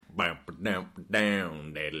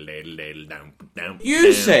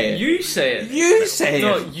You say it. You say it. You say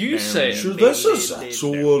No, it. you say it. So this is so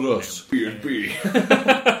with us.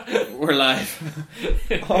 We're live.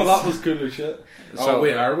 Oh, that was cool as shit. So- Oh,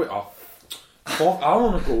 wait, are we? Oh, fuck, I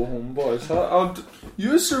want to go home, boys.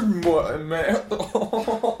 Use some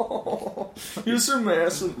use some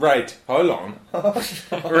messing. Right, how long?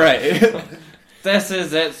 Right. This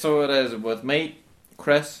is it. So it is with me,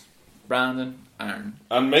 Chris, Brandon, Aaron.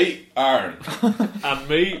 And me, Aaron. And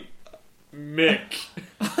me, Mick.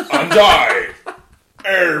 And I,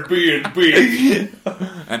 Airbnb.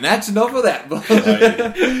 And that's enough of that.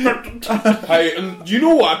 Hey, and you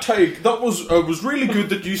know what, hey, that was really good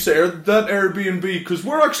that you said that Airbnb, because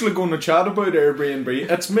we're actually going to chat about Airbnb.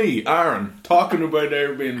 It's me, Aaron, talking about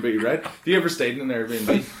Airbnb, right? Have you ever stayed in an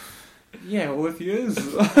Airbnb? Yeah, with you.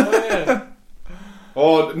 Oh, yeah.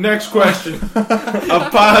 Oh, next question. A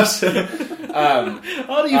pass. How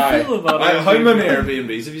do you feel about it? How many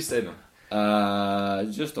Airbnbs have you stayed in?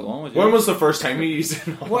 Just the one with you. When was the first time you used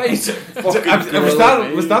it? Wait. Was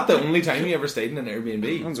that the only time you ever stayed in an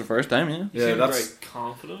Airbnb? That was the first time, yeah. You seem very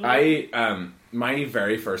confident. My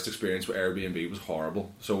very first experience with Airbnb was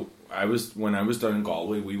horrible. So when I was down in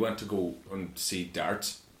Galway, we went to go and see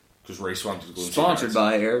darts because Race wanted to go and Sponsored see darts.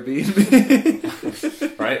 by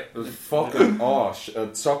Airbnb. Right? It was fucking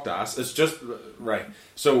it sucked ass. It's just right.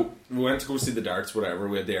 So we went to go see the darts, whatever.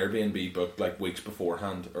 We had the Airbnb booked like weeks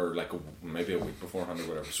beforehand, or like maybe a week beforehand, or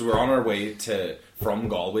whatever. So we're on our way from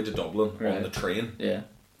Galway to Dublin on the train. Yeah.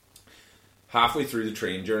 Halfway through the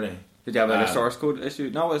train journey. Did you have like a source code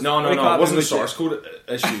issue? No, it No, it wasn't a source code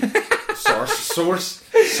issue. Source.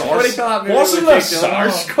 What do you call it? Wasn't a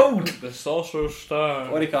source code. The social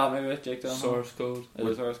star. What do you call it, maybe with Jake Gyllenhaal? Source code. Is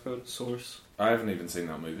it source code? Source. I haven't even seen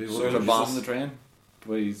that movie. So there's a bomb on the train,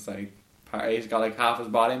 but he's like, he's got like half his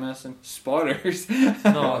body missing. Spoilers.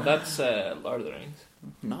 No, that's Lord of the Rings.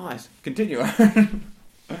 Nice. Continue. You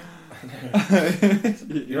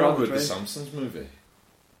You're know on the about the train. Simpsons movie?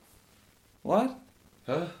 What?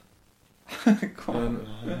 Huh? Come on.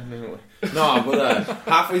 No, but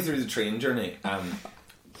halfway through the train journey,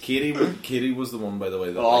 Katie was the one, by the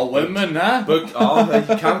way. That, All women, huh? Booked.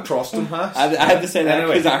 You can't trust them, huh? I had to say that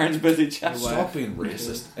Anyway. because Aaron's busy chatting. Stop being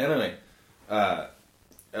racist. Anyway,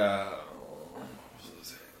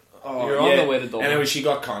 You're on the way to Dublin. Anyway, she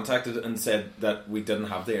got contacted and said that we didn't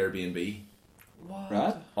have the Airbnb What?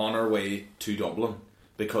 Right? on our way to Dublin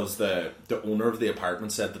because the owner of the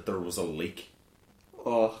apartment said that there was a leak.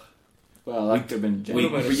 Oh. Well, that could have been What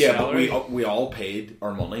about his But salary? we all paid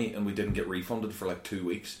our money and we didn't get refunded for like 2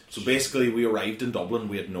 weeks. So basically, we arrived in Dublin,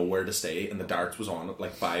 we had nowhere to stay, and the darts was on it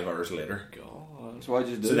like 5 hours later. God. So why'd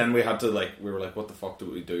you do? So then we had to we were like, what the fuck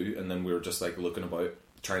do we do? And then we were just like looking about,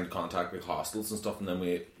 trying to contact like hostels and stuff, and then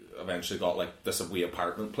we eventually got like this wee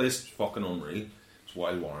apartment place. Fucking unreal. It's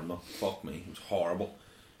wild warm though. Fuck me, it was horrible.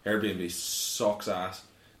 Airbnb sucks ass.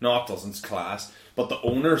 No, it doesn't. It's class. But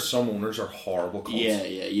some owners are horrible cunts. Yeah,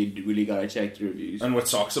 you really gotta check the reviews. And what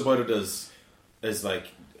sucks about it is like,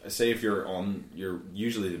 say if you're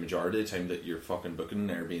usually the majority of the time that you're fucking booking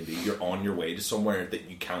an Airbnb, you're on your way to somewhere that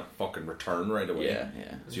you can't fucking return right away. Yeah.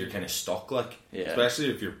 So you're kind of stuck, like, Yeah. especially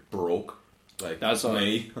if you're broke, like That's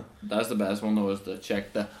me. That's the best one though, is to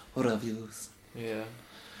check the reviews. Yeah.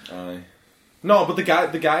 No, but the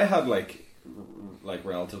guy had like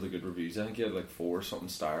relatively good reviews. I think he had like 4 something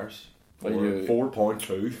stars. What do you-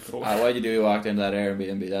 4.2. Why'd you do? You walked into that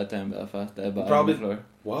Airbnb that time, Belfast, dead body Probably- on the floor.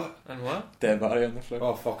 What? And what? Dead body on the floor.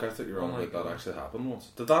 Oh fuck! I thought you were on Oh my about that God. actually happened once.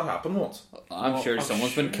 Did that happen once? I'm Well, sure I'm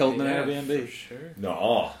someone's sure, been killed in an yeah, Airbnb. for sure.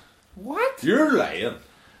 No. What? You're lying.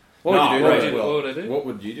 What would you do? right. Right. What would I do? What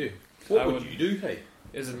would you do? What I would would- you do? Hey.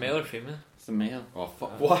 Is it male or female? It's a male. Oh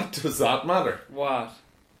fuck! What does that matter? What?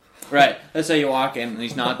 Right. Let's say you walk in and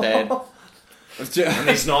he's not dead. And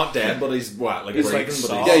he's not dead, but he's what? Like He's breathing, like but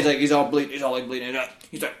soft. Yeah, he's all bleeding. He's all like bleeding out.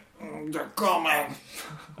 He's like, they're coming.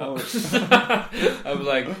 I was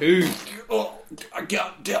like, who? Oh, I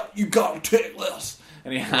can't tell. You gotta take this.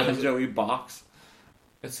 And he hands you a wee box.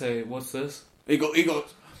 I'd say, what's this? He goes,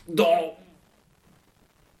 don't.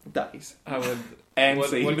 Dies. I would. End What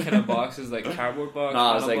scene. kind of box is like cardboard box?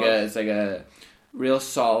 No, it's metal like a real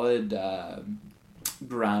solid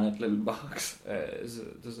granite little box. box?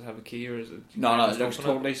 Does it have a key or is it? No, it just looks open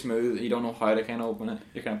it? totally smooth. You don't know how to kind of open it.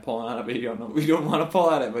 You're kind of pulling at it, but you don't know. You don't want to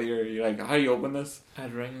pull at it, but you're like, how do you open this?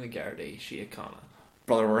 I'd ring the Gardaí, Síochána.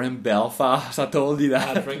 Brother, we're in Belfast. I told you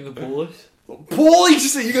I'd that. ring the police.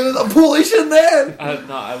 Police! You got the police in there.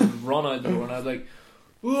 I would run out the door and I'd be like,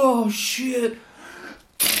 oh shit!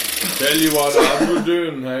 Tell you what I was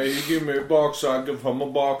doing. Hey, you give me a box, I give him a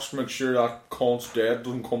box. Make sure that cunt's dead,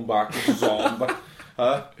 doesn't come back as a zombie.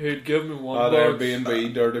 Huh? He'd give me one Oh, box.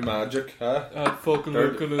 Airbnb, dirty magic, huh? I'd fucking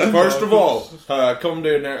look in his First of pockets. all, come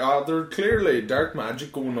down there. There's clearly dark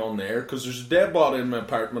magic going on there because there's a dead body in my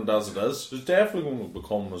apartment as it is. There's definitely going to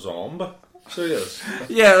become a zombie. So yes.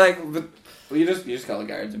 Yeah, like, but you just call the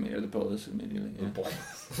guards immediately, or the police immediately. Yeah.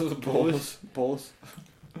 The Polish. Police.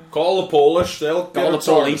 Call the Polish. They'll get Call the it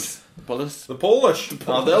sorted. police. Police. The Polish.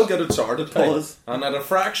 They'll get it sorted. Hey. Police. And at a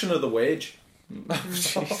fraction of the wage.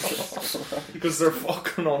 Because they're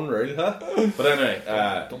fucking unreal, huh? But anyway,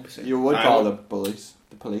 Don't be sick. You would I call would- the police.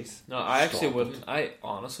 The police. No, I actually Stop wouldn't. I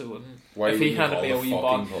honestly wouldn't. why If would he you handed call me a the wee fucking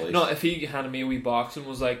box. police? No, if he handed me a wee box and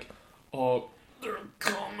was like, "Oh, they're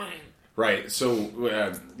coming." Right. So,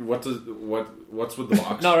 what's with the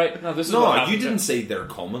box? No, right. No, this is what No, happened. you didn't say they're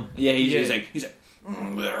coming. Yeah, he's Yeah. like,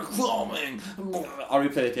 they're coming. I'll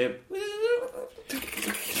replay the tape.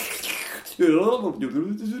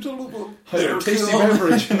 Hey, tasty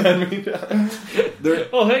beverage. I mean,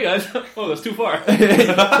 Oh, hey guys. Oh, that's too far.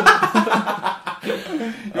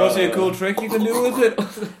 You want to see a cool trick you can do with it?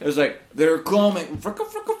 It was like, they're coming. Fricka,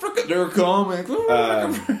 fricka, fricka, they're coming.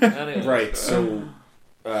 Anyway. right. So,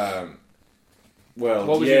 well,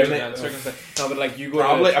 What was yeah, your mate, answer? No, but like you go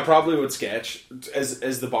Probably, to, I probably would sketch.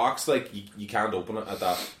 Is the box like you can't open it at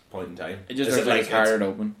that point in time? It just Is looks like harder to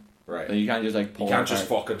open. Right. So you can't just like You pull can't it just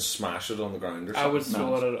apart. fucking smash it on the ground or I something. would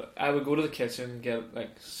throw No. it. I would go to the kitchen, get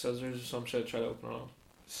like scissors or some shit, try to open it up.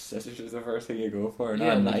 Scissors is the first thing you go for, not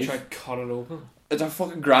Yeah, a and knife. try to cut it open. It's a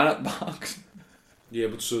fucking granite box. Yeah,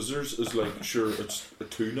 but scissors is like sure it's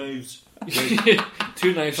two knives.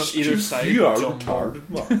 Two knives on either side. You are jumbo. retarded,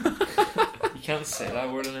 man. You can't say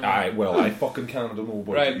that word anymore. Aye, well, I fucking can't. I don't know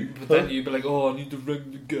about Right, you. but then you'd be like, "Oh, I need to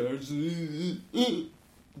ring the guards."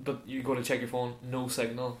 But you go to check your phone, no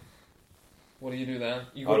signal. What do you do then?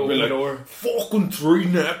 You go I'd to be open the like, door. fucking three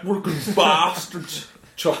networking bastards.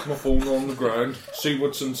 Chuck my phone on the ground, see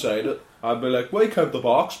what's inside it. I'd be like, why can't the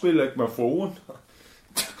box be like my phone?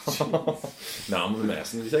 Nah, I'm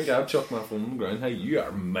messing. You think I'd chuck my phone on the ground? Hey, you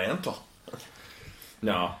are mental.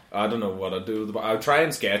 No, I don't know what I'd do with the box. I'll try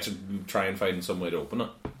and sketch and try and find some way to open it.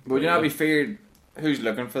 Would you not be feared? Who's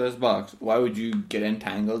looking for this box? Why would you get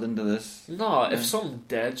entangled into this? No, if some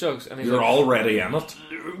dead jugs and he's You're like, already in it.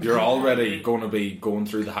 You're already going to be going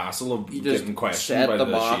through the hassle of You getting just questioned set by the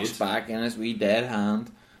the box shade. back in his wee dead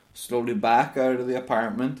hand, slowly back out of the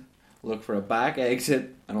apartment, look for a back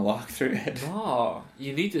exit, and walk through it. No,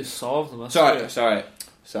 you need to solve the mystery.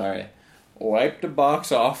 Sorry. Wipe the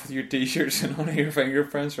box off with your t-shirts and one of your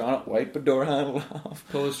fingerprints on it. Wipe the door handle off.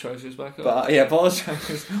 Pull his trousers back up. Yeah,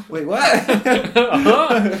 apologize. Wait, what?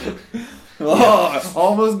 Oh,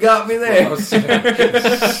 almost got me there.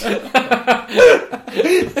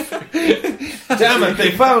 Damn it,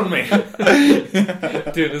 they found me.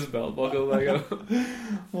 Doing his belt buckle back up.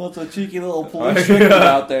 Well, it's a cheeky little police trick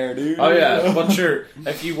out there, dude. Oh yeah, but sure,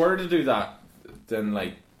 if you were to do that, then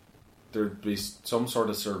like there'd be some sort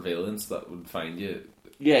of surveillance that would find you.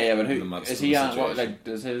 Yeah, but In the who midst is of he the on? What, situation. like,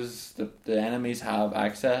 does the enemies have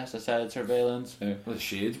access to said surveillance? Or? Well, the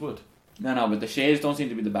shades would. No, but the shades don't seem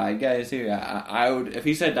to be the bad guys here. I would, if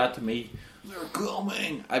he said that to me, they're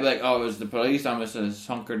coming. I'd be like, oh, it's the police. I'm just gonna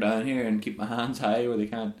hunker down here and keep my hands high where they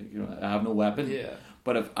can't. I have no weapon. Yeah,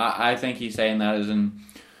 But if I think he's saying that as in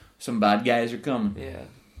some bad guys are coming. yeah.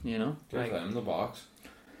 You know. Give Right. them the box.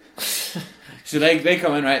 So they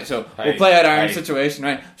come in, right? So we'll Hey, play out Aaron's hey. situation,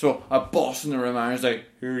 right? So a boss in the room, Aaron's like,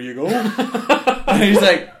 here you go. And he's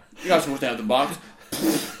like, you're not supposed to have the box.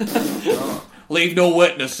 Leave no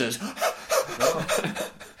witnesses.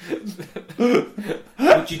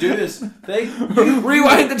 What you do is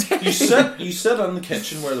Rewind the tape. you sit in the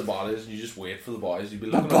kitchen where the body is and you just wait for the boys. You'd be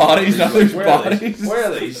looking bodies, at now there's where are bodies. these? Where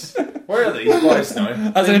are these? Where are these boys now?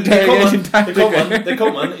 As an They come interrogation in, tactic. They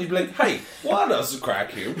come in, you'd be like, hey, what is the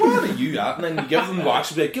crack here? What are you at? And then you give them the box,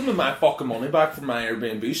 you'd be like, give me my fucking money back from my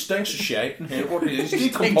Airbnb. Stinks of shit in here. What are these?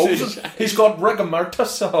 He's decomposing. He's got rigor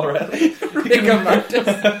mortis already. Rigor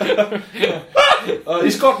mortis.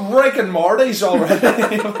 He's got Rick and Morty's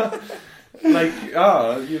already. Like,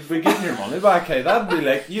 you'd be getting your money back. Hey, that'd be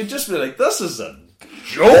like, you'd just be like, this is a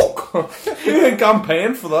joke. You think I'm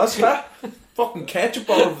paying for this, huh? Fucking ketchup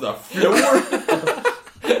all over the floor.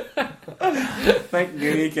 Like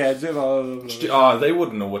gooey ketchup all over. They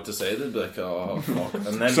wouldn't know what to say. They'd be like, oh, fuck. And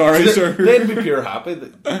then Sorry, sir. They'd be pure happy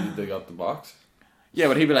that they got the box. Yeah,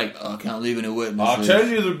 but he'd be like, oh, I can't leave any witnesses. I'll tell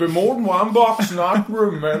you, there'd be more than one box in that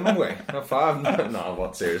room anyway. If I've no,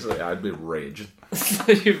 what, seriously, I'd be raging.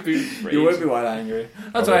 You'd be You would be wild angry.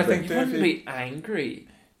 That's I what I would think. be. You wouldn't be angry.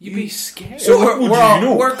 You'd be scared. So What would you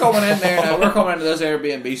know? we're coming in there now. We're coming into this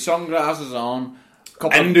Airbnb, sunglasses on,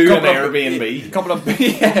 Into an Airbnb. Couple of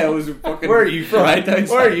yeah, it was fucking. Where are you from? Bright outside.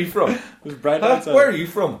 Where are you from? It was bright Huh? outside. Where are you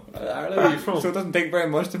from? Ireland. Where are you from? So it doesn't take very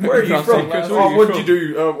much to make Where are me you cross from? sunglasses. Where are Oh, you what from? did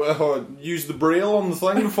you do? Use the braille on the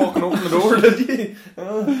thing to fucking open the door, did you?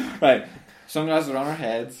 Right, sunglasses are on our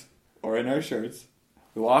heads or in our shirts.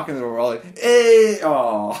 We walk in the door, we're all like, "Hey,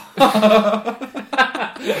 oh!"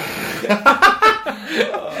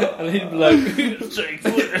 And he'd be like,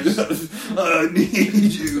 I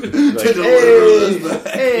need you to Like, deliver us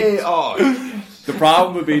back. hey, oh. The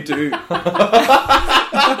problem would be too.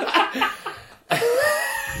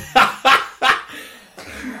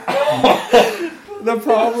 The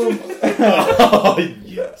problem. Oh,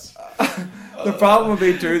 yes. The problem would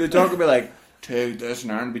be too. The joke would be like, "Take this,"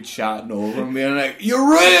 and Aaron would be chatting over and being like, "You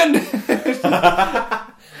ruined."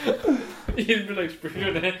 he'd be like,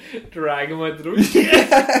 drag him out the door.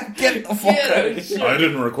 Get the fuck Yeah, out of here. I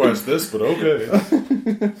didn't request this, but okay.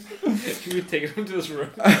 You would take him to his room.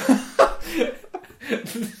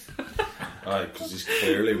 Because he's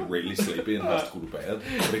clearly really sleepy and has to go to bed.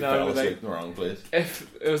 But he No, fell but asleep like- in the wrong place. If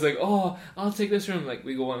it was like, oh, I'll take this room, like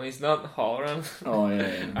we go in, he's not hollering. Oh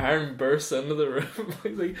yeah. Aaron bursts into the room.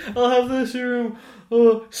 He's like, I'll have this room.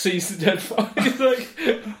 Oh, sees the dead body. He's like,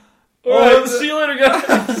 alright, see you later,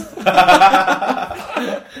 guys.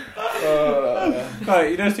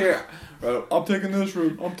 Right, you just hear, "Right, I'm taking this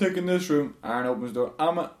room. I'm taking this room." Aaron opens the door.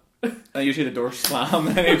 And you see the door slam,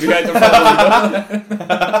 and he'd be out the front of the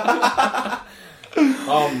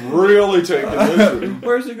I'm really taking this room. door.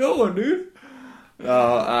 Where's he going, dude?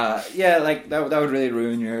 Yeah, like that would really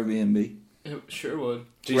ruin your Airbnb. It sure would.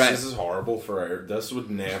 Jeez, Right. this is horrible for Air. This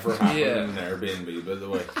would never happen Yeah. in an Airbnb, by the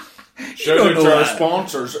way. don't Shout out know to our that.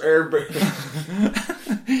 sponsors, Airbnb.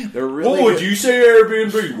 They're really What would good. you say,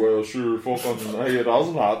 Airbnb? Well, sure, fucking, it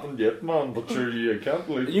hasn't happened yet, man, but sure, you can't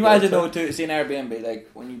believe You imagine though to see an Airbnb, like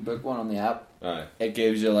when you book one on the app, Aye. it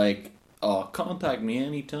gives you like, "Oh, contact me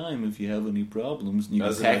anytime if you have any problems," and you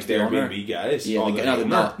As can in, like, text the the owner. Airbnb guys. Yeah, Oh, like, the no,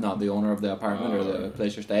 owner. not the owner of the apartment or the Oh.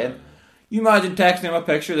 place you're staying. You imagine texting him a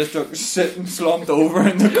picture of this truck sitting slumped over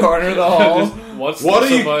in the corner of the hall. What's What this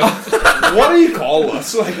do you- about? What do you call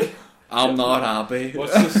us? Like, I'm not happy.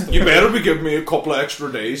 What's the story? you better be giving me a couple of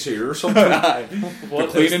extra days here or something. the What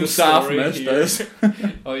is cleaning the staff story missed here? this.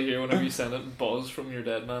 Oh, you hear whenever you send it buzz from your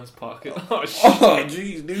dead man's pocket. Oh, shit. Oh,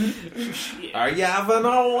 jeez, dude. Are you having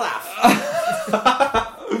a laugh?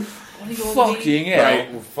 Fucking hell.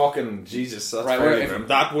 Right, well, fucking Jesus, that's Right, very well, if- grim.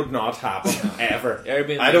 That would not happen ever.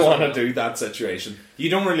 Airbnb I don't is want to not- do that situation. You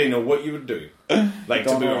don't really know what you would do. Like, to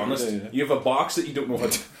Don't be know what honest, to do. you have a box that you don't know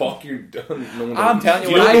what the fuck you're doing. No, I'm telling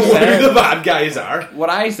you, you what don't I know said- who the bad guys are. What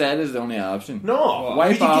I said is the only option. No,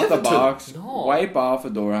 Wipe you off give the it to box, No. wipe off the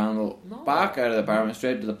door handle, No. back out of the apartment,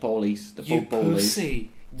 straight to the police. The You police. pussy.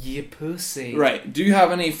 You pussy. Right, do you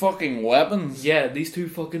have any fucking weapons? Yeah, these two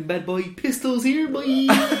fucking bad boy pistols here, boy. You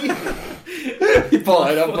pull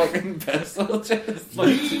out a fucking pistol. Just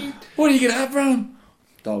like, what do you get that from?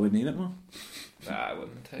 Thought we'd need it, man. Nah, I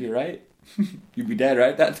wouldn't take You're right. You'd be dead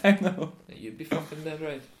right that time, though. it. You'd be fucking dead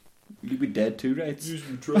right. You'd be dead too, right? Use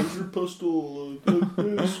your treasure pistol.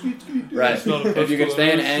 Right. It's not a If you could pistol,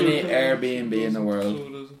 stay in it is. any Airbnb in the world, So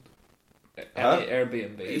it isn't. Huh? Any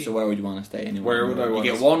Airbnb. so where would you want to stay? Anywhere? Where would I You want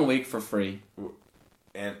get to- 1 week for free.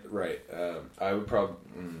 And right, I would probably.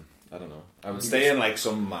 I don't know. I would stay in like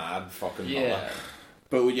some mad fucking Yeah. villa.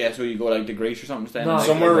 But yeah, so you go like to Greece or something, stay in No, like,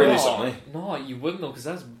 somewhere like, really no, sunny. No, you wouldn't know because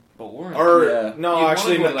that's boring. Or Yeah. no, You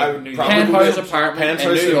actually, wanna go to, I like, would New probably York. Penthouse go- apartment in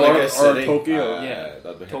penthouse New in, like, York a or city. Tokyo. Yeah.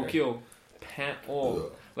 that'd be Tokyo.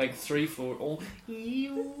 Like 3 floor. Oh,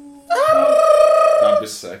 That'd be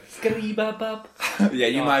sick. Skribabab. Yeah,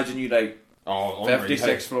 you imagine you like Oh,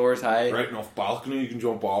 56 floors high. Right enough balcony, you can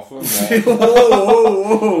jump off of. Whoa,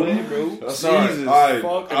 whoa, whoa. Hey, bro. That's Jesus alright.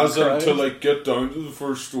 fucking As in Christ. to like get down to the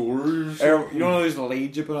first story. Or something. You know those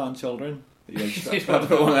leads you put on children? You like, stop to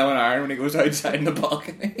put one of them on Aaron when he goes outside in the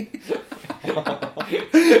balcony.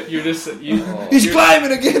 You're just you. He's you're-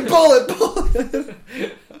 climbing again! Pull it! Pull it!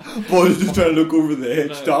 Boys just trying to look over the edge.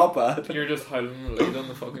 No. Stop it. You're just howling the lead on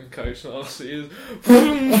the fucking couch, and all I see is.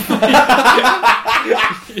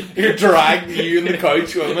 You're dragging you in the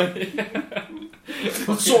couch with me.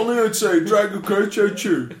 It's sunny outside. Drag the couch out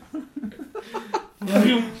you.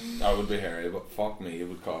 That would be hairy, but fuck me, it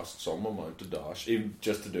would cost some amount to dash, even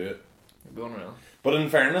just to do it. Going around. But in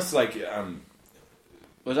fairness, like,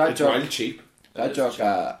 Was that it's joke? wild cheap. That joke,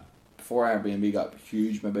 before Airbnb got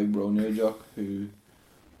huge, my big bro knew a joke who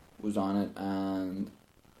was on it, and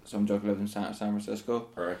some joke lived in San Francisco.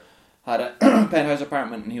 Alright. Had a penthouse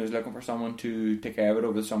apartment, and he was looking for someone to take care of it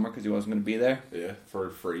over the summer because he wasn't going to be there. Yeah, for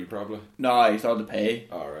free probably. No, he still had to pay,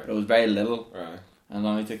 Alright. but it was very little. Right. And as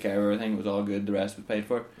long as he took care of everything, it was all good. The rest was paid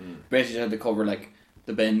for. Basically, just had to cover like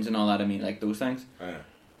the bins and all that. I mean, like those things. Yeah.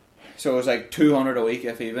 So it was like $200 a week,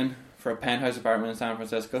 if even, for a penthouse apartment in San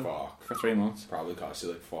Francisco Fuck. for 3 months. Probably cost you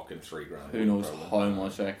like fucking $3,000. Who knows probably. how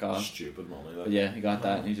much that cost? Stupid money. Like. But yeah, he got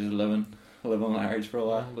that, and he's just living large for a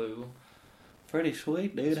while. Unbelievable. Pretty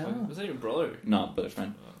sweet, dude. Huh? Was that your brother? No, but his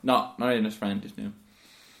friend. No, not even his friend. Just knew.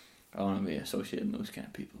 I don't want to be associated with those kind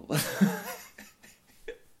of people.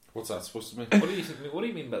 What's that supposed to mean? What do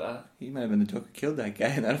you mean by that? He might have been the joke who killed that guy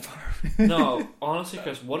in that apartment. No, honestly,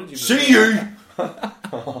 Chris, what did you mean? See you!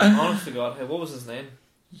 Honest to God, hey, what was his name?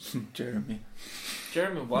 Jeremy.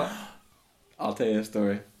 Jeremy what? I'll tell you a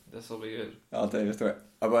story. This will be good. I'll tell you a story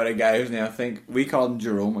about a guy whose name I think we called him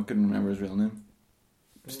Jerome. I couldn't remember his real name.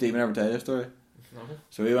 Stephen ever tell you a story? No.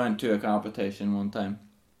 So we went to a competition one time.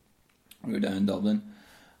 We were down in Dublin,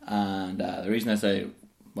 and the reason I say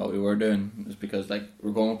what we were doing is because like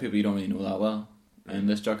we're going with people you don't really know that well, and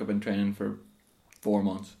this jock had been training for 4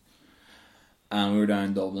 months, and we were down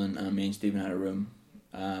in Dublin, and me and Stephen had a room.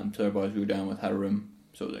 Two other boys we were down with had a room,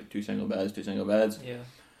 so it was like two single beds.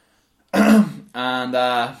 Yeah. And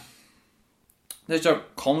this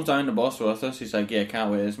jock comes down the bus with us. He's like, "Yeah,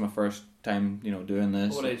 can't wait. This is my first time, doing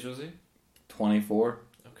this." What age was he? 24.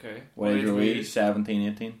 Okay. What age were we? 17,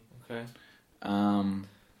 18. Okay.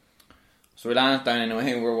 So we landed down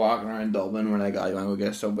anyway. We're walking around Dublin. We're like, "Oh, you want to go get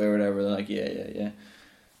a Subway or whatever?" They're like, yeah.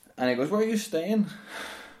 And he goes, "Where are you staying?"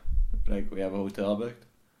 Like, we have a hotel booked.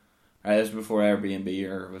 Right, this was before Airbnb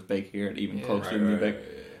or was big here, even close to being big.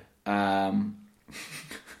 And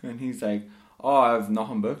he's like, "Oh, I have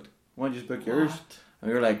nothing booked. Why don't you just book yours?" And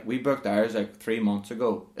we were like, "We booked ours like 3 months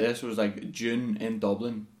ago. This was like June in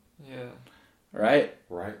Dublin." Yeah. Right?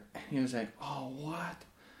 Right. And he was like, "Oh, what?"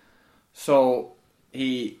 So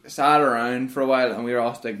he sat around for a while, and we were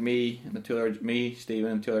all like, me,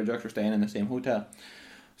 Stephen, and two other jocks were staying in the same hotel.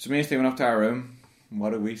 So me and Stephen up to our room.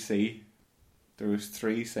 What did we see? There was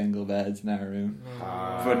 3 single beds in our room.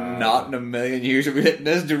 But not in a million years have we let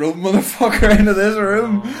this Jerome motherfucker into this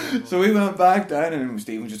room. So we went back down, and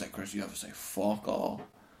Stephen was just like, "Chris, you have to say fuck all."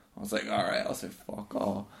 I was like, "Alright, I'll say fuck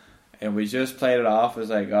all." And we just played it off as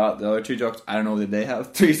like, oh, the other 2 jokes, I don't know, did they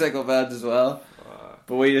have 3 single beds as well?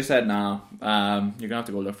 But we just said, "Nah, you're gonna have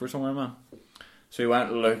to go look for somewhere, man." So he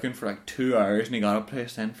went looking for like 2 hours, and he got a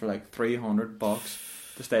place in for like $300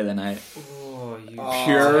 to stay the night. Oh, you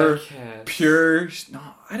Pure. No,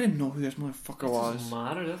 I didn't know who this motherfucker was. Doesn't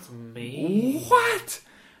matter. That's me. What?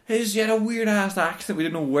 He had a weird ass accent. We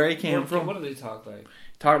didn't know where he came from. What did they talk like?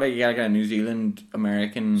 Talked like he had a New Zealand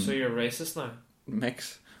American. So you're racist now.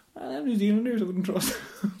 Mix. Well, them New Zealanders I wouldn't trust.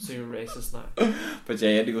 So you're racist now. But yeah,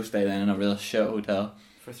 he had to go stay then in a real shit hotel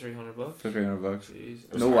for $300. for $300.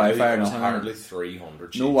 Jeez. No Wi-Fi or It was nothing. hardly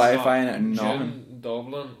 300. No Wi-Fi in it, nothing. June,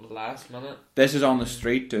 Dublin, last minute. This is on the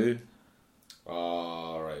street too.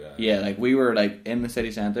 Oh, right. Yeah, like we were like in the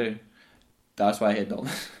city centre. That's why I hit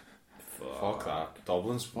Dublin. Fuck that.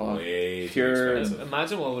 Dublin's Fuck. way Pure- too expensive.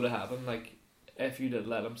 Imagine what would have happened, like, if you did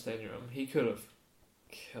let him stay in your room. He could have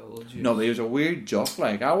killed you. No, but he was a weird jock.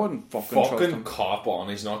 Like I wouldn't fucking trust Fucking him. cop on.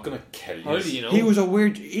 He's not gonna kill you. How do you know? He was a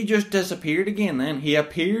weird. He just disappeared again. Then he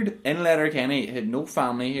appeared in Letterkenny. Had no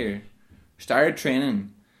family here. Started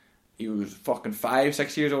training. He was fucking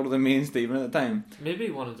 5-6 years older than me and Stephen at the time. Maybe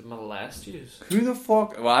he wanted to molest you. Who the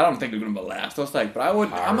fuck? Well, I don't think they're gonna molest us. Like, but I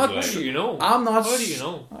would. I'm not. Hardly. How do you know? I'm not. How do you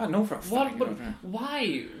know? I know for a What? fact. But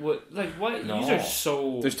why? What? Like, why? No. These are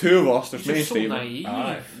so. There's 2 of us. There's me You're and so Stephen. naive.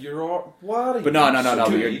 Aye, you're all. What? Are But you no, but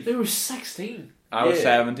so you're- naive? They were 16. I was Yeah.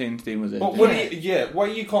 17. Stephen was 18. But what are you, why are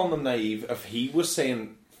you calling him naive if he was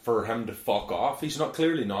saying for him to fuck off? He's not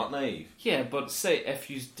clearly not naive. Yeah, but say if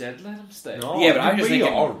you did let him stay. No, Yeah, but I'm just you'd be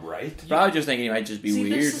thinking- alright. But I was just thinking he might just be See,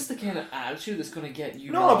 weird. this is the kind of attitude that's going to get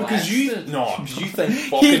you. No, because you molested. think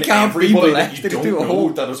fucking can't be everybody that molested you don't to a know hole.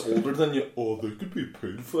 that is older than you. Oh, they could be a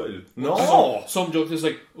pedophile. No. Some joke is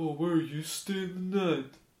like, "Oh, where are you staying the night?"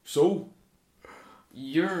 So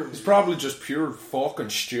You're it's probably just pure fucking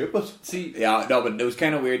stupid. see. Yeah, no, but it was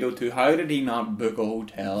kind of weird though too. How did he not book a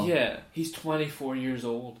hotel? Yeah, he's 24 years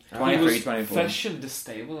old. 23, he was 24. fishing to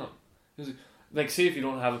stay with him. He was like, say if you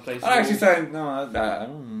don't have a place. I to actually go, said no. I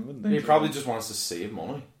wouldn't think He so. probably just wants to save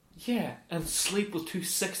money. yeah, and sleep with 2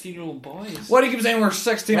 16-year-old boys. What do you keep saying? We're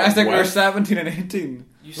 16. I Not think we're with. 17 and 18.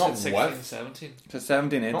 You Not said 16, what? 17. So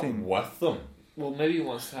 17, Not 18. with them. Well, maybe he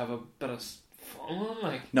wants to have a bit of fun,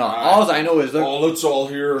 like. No, all I know is that All it's all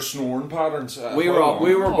here are snoring patterns. we were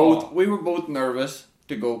Oh. both nervous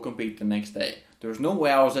to go compete the next day. There was no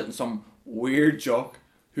way I was letting some weird jock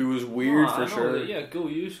who was weird Oh, I for know sure. that, yeah, go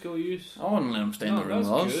use. I wouldn't let him stay in the room that's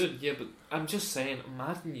with us. good. Yeah, but I'm just saying,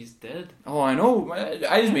 imagine he's dead. Oh, I know.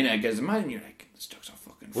 I just mean that because imagine you're like, this duck's a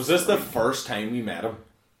fucking. Was this the freak. first time you met him?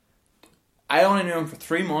 I only knew him for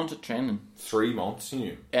 3 months at training. 3 months, you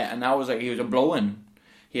knew? Yeah, and that was like, he was a blow-in.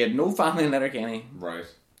 He had no family in Letterkenny. Right,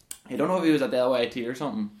 I don't know if he was at the LYT or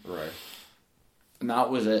something. right. And that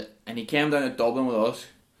was it. And he came down to Dublin with us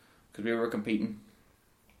because we were competing.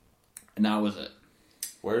 And that was it.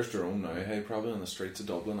 Where's Jerome now? Hey, probably on the streets of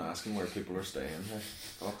Dublin asking where people are staying. Hey,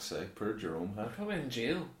 fuck's sake, poor Jerome. Hey, Probably in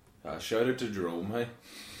jail. shout out to Jerome. Hey,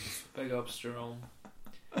 Big ups, Jerome.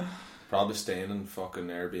 probably staying in fucking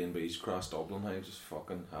Airbnbs across Dublin. Hey, just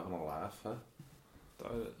fucking having a laugh. Hey,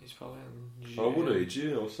 Doubt it. He's probably in jail. oh, what age are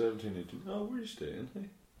you? Oh, 17, 18. Oh, where are you staying? Hey,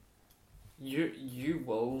 You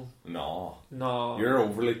will. no, No. you're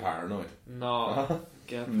overly paranoid. No.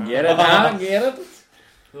 Get Get it now? Get it?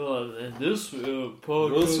 Well, and this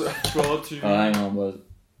podcast brought to you. Oh, hang on, bud.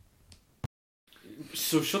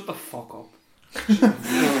 So shut the fuck up.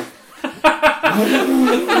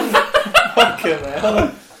 Fucking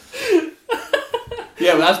hell.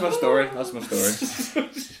 Yeah, but that's my story. That's my story.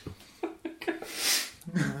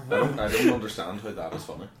 I don't understand how that is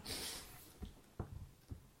funny.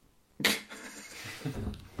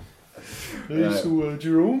 Yeah. So,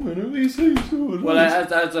 Jerome, I know he's so. Well,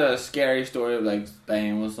 that's a scary story of like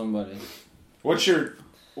staying with somebody. What's your.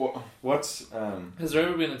 What's. Has there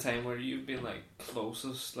ever been a time where you've been like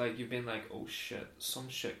closest, like you've been like, oh shit, some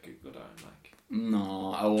shit could go down, like?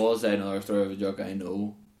 No, I will say another story of a joke I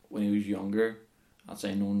know when he was younger. I'll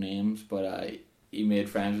say no names, but he made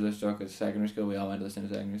friends with this joke at secondary school. We all went to the same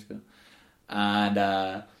secondary school.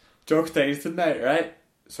 And joke stays the night, right?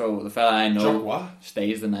 So the fella I know Joke what?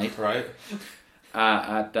 stays the night Right.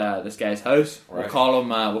 at this guy's house. Right.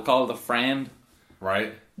 We'll call the friend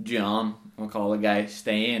Right. John. We'll call the guy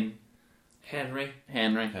staying Henry.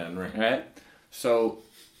 Henry. Henry. Right? So,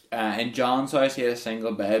 in John's house, he had a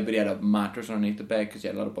single bed, but he had a mattress underneath the bed because he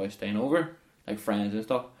had a lot of boys staying over, like friends and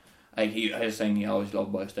stuff. Like, his thing, he always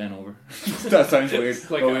loved boys staying over. That sounds weird.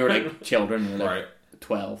 Like But we were like children, we were like Right.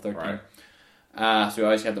 12, 13. Right. So we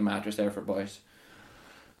always had the mattress there for boys.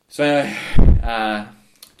 So anyway,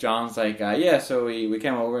 John's like, yeah, so we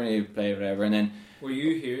came over and he played whatever, and then, Were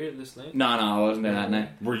you here this night? no, I wasn't there that night.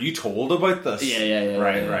 Were you told about this? Yeah.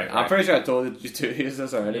 Right. I'm pretty sure I told you to use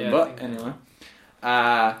this already, Yeah, I but think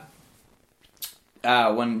anyway.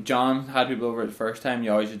 When John had people over the first time,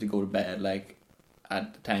 you always used to go to bed, like,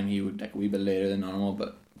 at the time he would, like, a wee bit later than normal,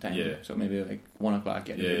 but time, Yeah. so maybe like 1 o'clock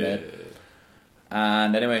getting to Yeah. bed.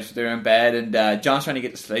 And anyway, so they're in bed, and John's trying to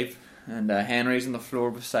get to sleep, and Henry's on the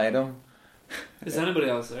floor beside him. Is anybody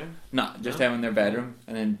else there? No, just No? them in their bedroom,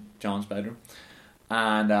 and then John's bedroom.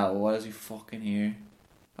 And what does he fucking hear?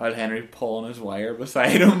 Old Henry pulling his wire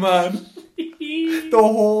beside him, man. The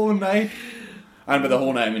whole night. And by the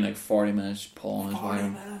whole night, I mean like 40 minutes pulling his 40 wire.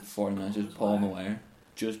 minutes? 40 minutes just pulling the wire.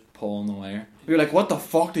 Just pulling the wire. We were like, what the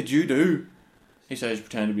fuck did you do? He said, I just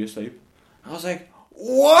pretended to be asleep. I was like,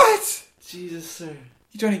 what? Jesus, sir.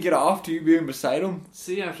 You trying to get off to you being beside him?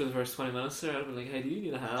 See, after the first 20 minutes, sir, I'd be like, hey, do you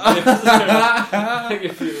need a hand? Like,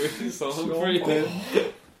 if you really saw him for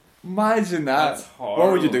you. Imagine that. That's What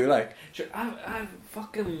would you horrible. do, like? Sure, I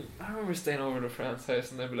remember staying over at a friend's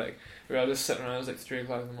house and they'd be like, we were all just sitting around, it was like 3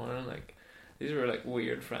 o'clock in the morning, like, these were like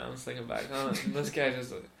weird friends thinking back on it. And this guy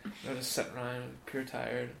just, like, they were just sitting around, pure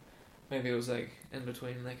tired. Maybe it was like in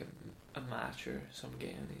between like a match or some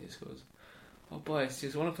game, and he just goes, oh boys, do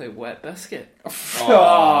you just want to play Wet Biscuit?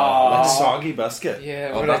 Like soggy biscuit.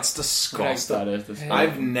 Yeah, Oh, we're that's disgusting. That is disgusting.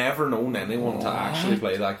 I've never known anyone to actually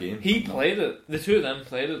play that game. He played it. The two of them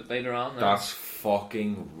played it later on. Then. That's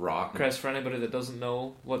fucking rotten. Chris, for anybody that doesn't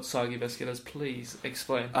know what Soggy Biscuit is, please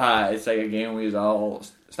explain. It's like a game where you all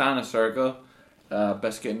stand in a circle,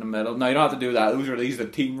 biscuit in the middle. Now you don't have to do that. These are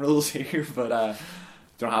the team rules here, but you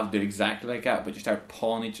don't have to do exactly like that. But you start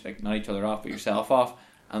pulling not each other off, but yourself off,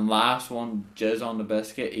 and last one jizz on the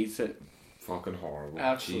biscuit, eats it. Fucking horrible.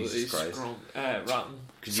 Absolutely Jesus Christ. rotten.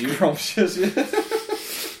 Could you? Scrumptious.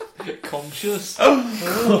 Comcious.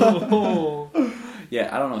 Oh.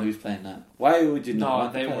 Yeah, I don't know who's playing that. Why would you not? No,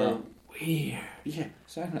 want to they play were that? weird. Yeah,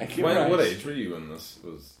 sound like it. What right. age were you when this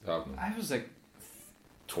was happening? I was like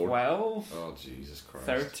 12? 12, Oh, Jesus Christ.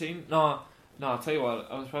 13. No, I'll tell you what,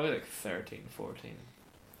 I was probably like 13, 14.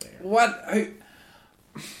 There. What?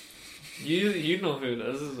 You know who it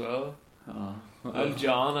is as well. Oh. I'm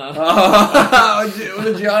John. Was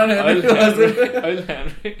it John Henry? Was it? I'm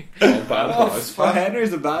Henry. Oh, bad boys. Oh,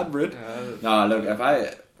 Henry's a bad Brit. Uh, No, look, if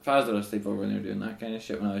I was at a sleepover and they were doing that kind of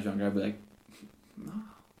shit when I was younger, I'd be like,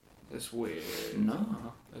 it's weird.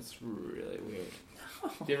 no. It's really weird.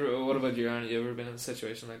 What about you, Aaron? You ever been in a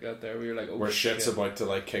situation like that there where you're like, oh, Where shit's about to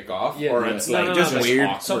like kick off, Yeah, or yeah. it's No, like no, just no, weird.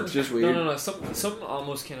 awkward. Just weird. No. Something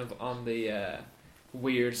almost kind of on the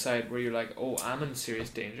weird side where you're like, oh, I'm in serious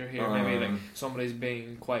danger here. Maybe like somebody's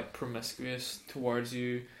being quite promiscuous towards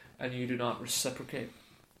you, and you do not reciprocate.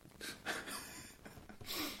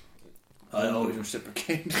 I always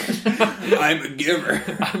reciprocate. I'm a giver.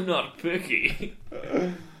 I'm not picky.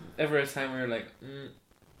 Ever a time where you're like,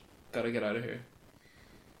 gotta get out of here.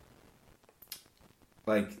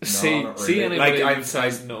 Like, no, See not really. anybody Like, that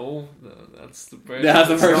says no, that's the person. That's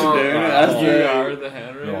the person No, doing it. That's you the- are the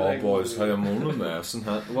Henry. No, like, boys, how I'm on a mess and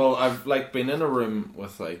that. Well, I've like been in a room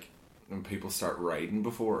with like when people start riding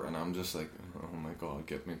before, and I'm just like, oh my god,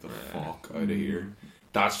 get me the fuck out of here.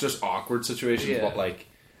 That's just awkward situations, Yeah. but like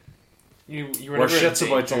you were where never in shit's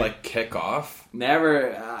about to danger. like kick off.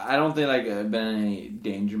 Never. I don't think like I've been in any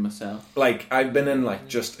danger myself. Like I've been in like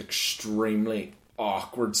just extremely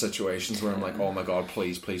awkward situations where I'm like, oh my god,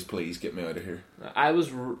 please get me out of here. I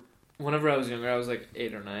was, whenever I was younger, I was like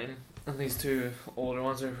 8 or 9, and these two older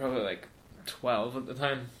ones were probably like 12 at the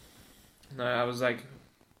time. Now I was like,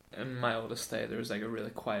 in my old estate, there was like a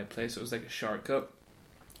really quiet place. It was like a shortcut.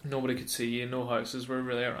 Nobody could see you. No houses were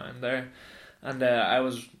really around there, and I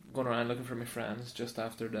was going around looking for my friends just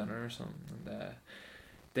after dinner or something. And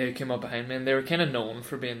they came up behind me, and they were kind of known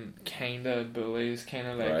for being kind of bullies, kind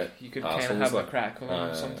of like Right. you could kind of Assholes, have like- a crack with them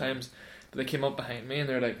yeah. sometimes. But they came up behind me, and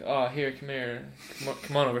they're like, "Oh, here,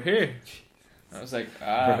 come on over here." I was like,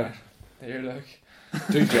 here, look.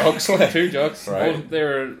 2 jokes, like 2 jokes. Right. Old, they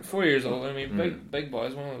were 4 years older than me, big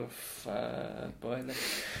boys. One was a fat boy, like.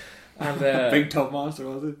 And Big tub monster,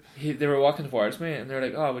 was it? they were walking towards me, and they were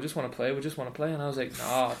like, "Oh, we just want to play. And I was like,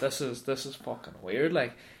 "No, this is fucking weird."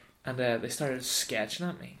 Like, and they started sketching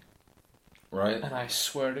at me, right. and I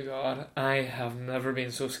swear to God, I have never been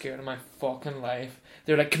so scared in my fucking life.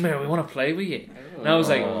 They were like, "Come here, we want to play with you." And I was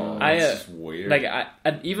like, This is weird. like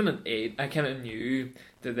even at 8, I kind of knew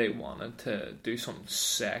that they wanted to do something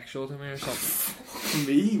sexual to me or something.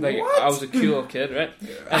 Me? Like, What? I was a cool kid, right?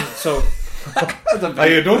 And so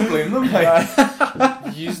I don't blame them.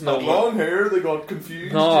 Like, you know long hair, they got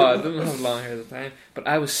confused. No, I didn't have long hair at the time, but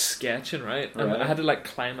I was sketching, right? And Right. I had to like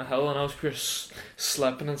climb a hill, and I was pure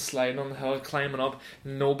slipping and sliding on the hill, climbing up.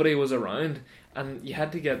 Nobody was around, and you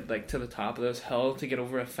had to get like to the top of this hill to get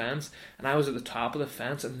over a fence. And I was at the top of the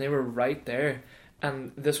fence, and they were right there.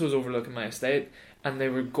 And this was overlooking my estate, and they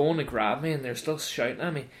were going to grab me, and they're still shouting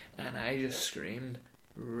at me, and I just screamed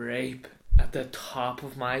rape at the top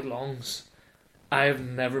of my lungs. I have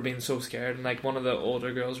never been so scared. And like one of the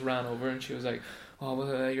older girls ran over, and she was like, "Oh,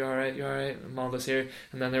 well, you're alright, and all this here."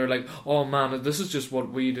 And then they were like, "Oh man, this is just what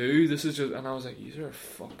we do. This is just," and I was like, "These are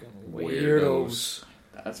fucking weirdos."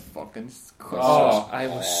 That's fucking. So I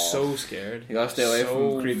was so scared. You gotta stay away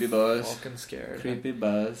So from creepy buzz. Fucking scared. Creepy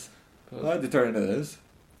buzz. But Why'd they turn into this?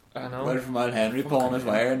 I know. Right from Mount Henry pulling his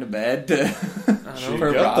wire into bed to. I Sure, know.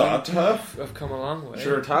 For get Robin. that, huh? I've come a long way.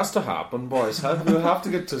 Sure, it has to happen, boys. We have to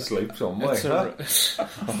get to sleep some way. It's Huh? it's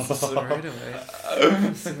a right away.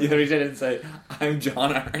 The reason I didn't say I'm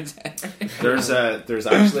John Irons. There's a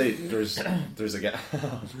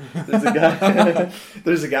guy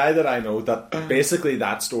there's a guy that I know that basically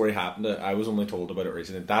that story happened. I was only told about it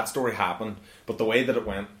recently. That story happened, but the way that it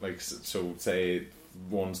went, like, so say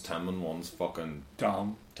one's Tim and one's fucking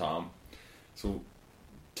Tom. So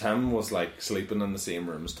Tim was like sleeping in the same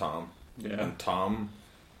room as Tom, Yeah. and Tom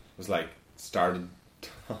was like started.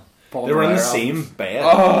 Pulling They were in the wire off. same bed.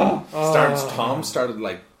 Oh! Tom started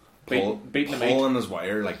like Beating the meat. pulling his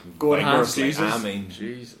wire like Going ham vigorously. Jesus. I mean,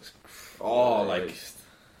 Jesus.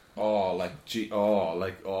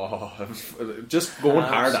 just going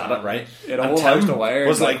hard at it, right? It And all Tim housed the wire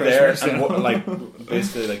was like like there, Christmas, and you know? like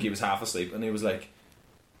basically like he was half asleep, and he was like,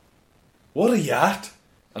 "What are you at?"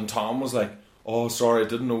 And Tom was like, "Oh, sorry, I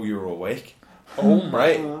didn't know you were awake." Oh my.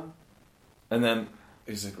 Right? And then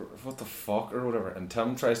he's like, "What the fuck?" or whatever. And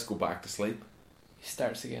Tim tries to go back to sleep. He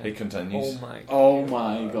starts again. He continues, Oh my. Oh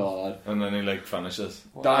my god. and then he like finishes.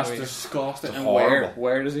 That's Wow. disgusting. It's And horrible.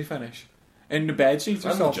 where does he finish? In the bed sheets or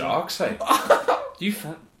And the something? jocks, hey. Do you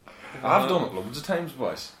find? I've done it loads of times,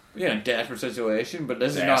 boys. You're in a desperate situation, but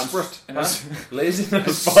this Desperate. is not.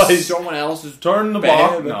 Laziness, It's boys. someone else's. Turn the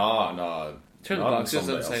Bed. box. No. Turn the not in boxes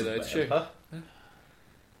somebody inside else's out, bed. sure. Huh?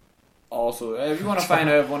 Also, if you want to find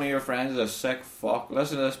out if one of your friends is a sick fuck,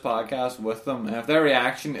 listen to this podcast with them. And if their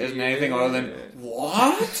reaction isn't anything other than,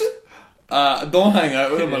 what? Don't hang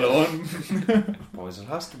out with them alone. Boys, it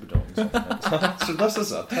has to be done sometimes. So this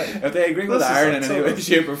is it. Hey. If they agree with This is Aaron it, in any so- way,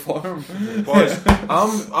 shape, or form. Boys,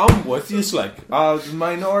 I'm with you, like, the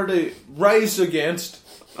minority rise against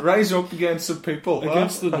Rise up against the people.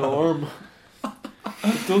 Against the norm.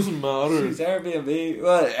 It doesn't matter. It's Airbnb.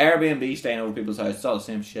 Well, Airbnb staying over people's houses. It's all the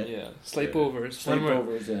same shit. Yeah, sleepovers.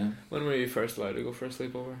 Sleepovers, yeah. When were you first allowed to go for a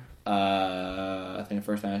sleepover? I think the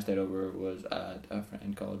first time I stayed over was at a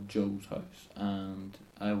friend called Joe's house, and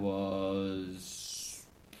I was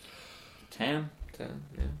 10. 10,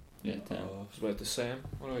 yeah. Yeah, 10. It's about the same.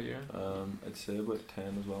 What about you? I'd say about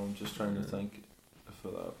 10 as well. I'm just trying to think if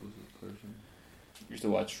that was a person. Used to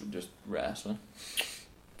watch just wrestling,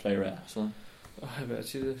 play wrestling, Oh, I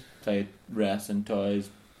bet you did. play wrestling toys,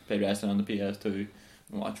 play wrestling on the PS2,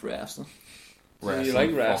 and watch wrestling. So you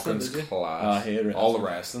like wrestling, fucking did you? class. Oh, I hate wrestling. All the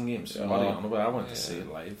wrestling games. Yeah. What are you on about? I went to Yeah. see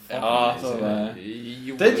it live. Oh, Fucking so, amazing.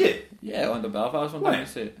 You Did you? Yeah, I went to Belfast one When? time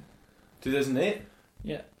to see it. 2008?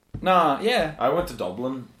 Nah, yeah. I went to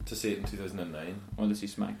Dublin to see it in 2009. I went to see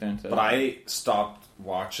SmackDown too. But I stopped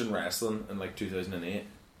watching wrestling in like 2008.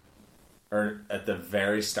 Or at the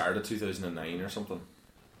very start of 2009 or something.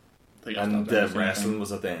 And the wrestling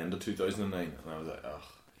was at the end of 2009. And I was like, ugh,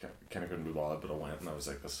 I kind of couldn't be bothered, but I went and I was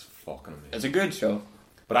like, this is fucking amazing. It's a good show.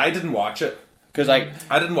 But I didn't watch it. Because, like,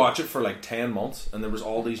 I didn't watch it for like 10 months, and there was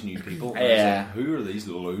all these new people. And I was Yeah. like, who are these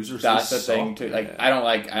losers? that's the These thing suck. too. Like, I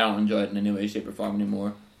don't enjoy it in any way, shape, or form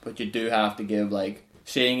anymore. But you do have to give, like,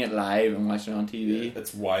 seeing it live and watching it on TV.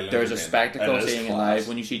 It's wild. There's a entertaining. spectacle It is seeing it class. live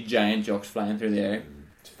when you see giant jokes flying through the air.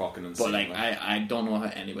 It's fucking insane. But, like, I don't know how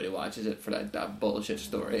anybody watches it for, like, that bullshit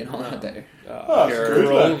story and all that there. Oh, it's Pure-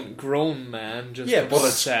 good, grown man just Yeah, but it's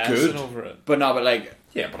obsessing good. over it. But no, but, like,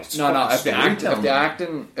 yeah, but it's no. If the storytelling.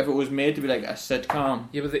 acting, if it was made to be like a sitcom,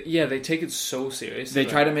 Yeah, but they take it so serious. they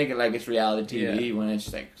try to make it like it's reality TV when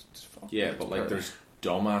it's like, it's fucking Yeah, but like perfect. there's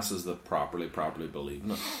dumbasses that properly believe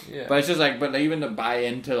in it. Yeah. But it's just like, but even to buy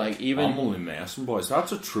into like I'm even, only messing, boys.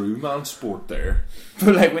 That's a true man sport there.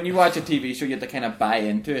 but like when you watch a TV show, you have to kind of buy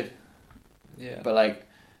into it. yeah. But like,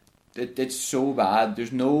 it's so bad.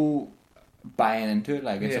 There's no buying into it.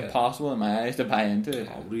 Like it's Yeah. impossible in my eyes to buy into it.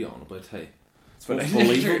 What are you on about, hey? It's But a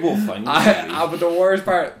believable thing. but the worst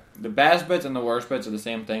part, the best bits and the worst bits are the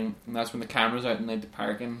same thing, and that's when the camera's out and like the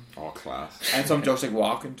parking, Oh, class. and some jokes like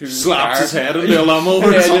walking to Slaps the his car. head and they'll over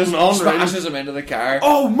Yeah, or something just on, right? smashes him into the car.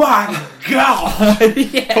 Oh my god!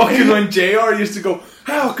 Yeah. Fucking when JR used to go,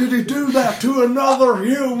 how could he do that to another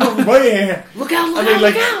human being? Look out! I mean,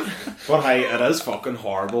 like, but hey, it is fucking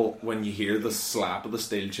horrible when you hear the slap of the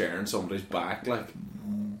steel chair in somebody's back, like.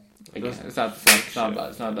 Again, it's not bad.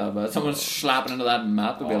 It's not that bad. Someone slapping into that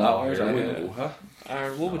mat would be a lot worse. here I we think. go, huh?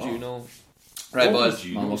 Aaron, what would you know? Right, What boys. would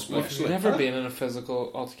you Almost know, finished. especially? You've never been in a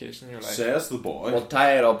physical altercation in your life. Says the boy. We'll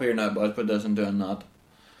tie it up here now, boys. Put this into a knot.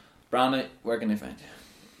 Brandy, where can they find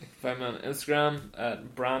you? Find me on Instagram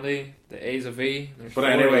at Brandy. The A's a V. There's But four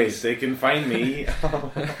anyways, A's. they can find me.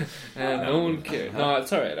 No one cares. No,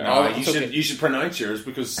 it's alright. No, Aaron. you It's should okay. you should pronounce yours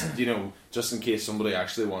because you know just in case somebody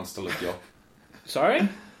actually wants to look you up, Sorry.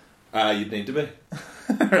 you'd need to be.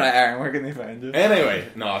 Right, Aaron, where can they find you? Anyway,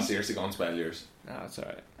 no, seriously, go and spell yours. No, it's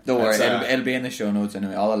alright. Don't worry, That's, it'll be in the show notes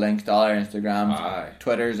anyway. All the links to all our Instagrams, Aye.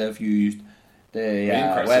 Twitters if you used the Me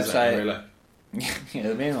and Chris is website. anyway, like, Yeah,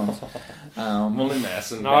 the main ones. I'm only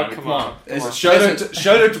messing. No, Brandon, come on. It's- Shout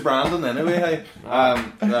listen- out to Brandon anyway.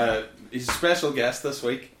 Hey, he's a special guest this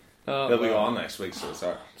week. Oh, He'll be well, on next week, so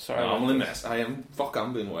sorry. Sorry. No, I'm only messing.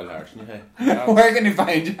 I'm being wild harsh. Hey. Where can they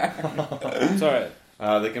find you? It's alright.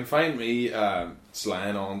 They can find me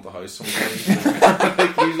slaying on the house sometimes.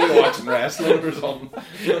 Like usually watching wrestling or something.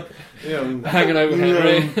 You know, Hanging out with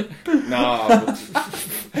Henry. nah, but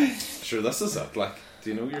sure, this is it. Like, do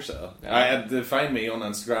you know yourself? Yeah. They find me on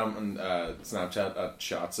Instagram and Snapchat at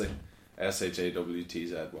Shotzy,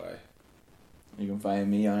 SHAWTZY. You can find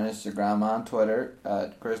me on Instagram and Twitter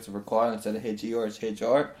at Christopher Coyle instead of HER, it's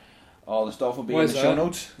HR. All the stuff will be Why in is the show that?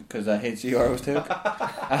 notes because HER was took.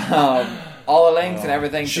 All the links and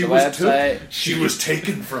everything She to the was website She was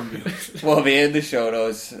taken from you. will be in the show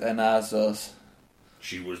notes, and that's us.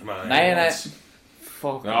 She was mine. Night, once. night.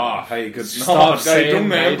 Fuck. Oh, hey, good. Stop saying don't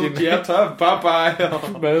night, end it yet. Bye bye.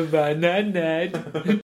 Bye bye. Night night.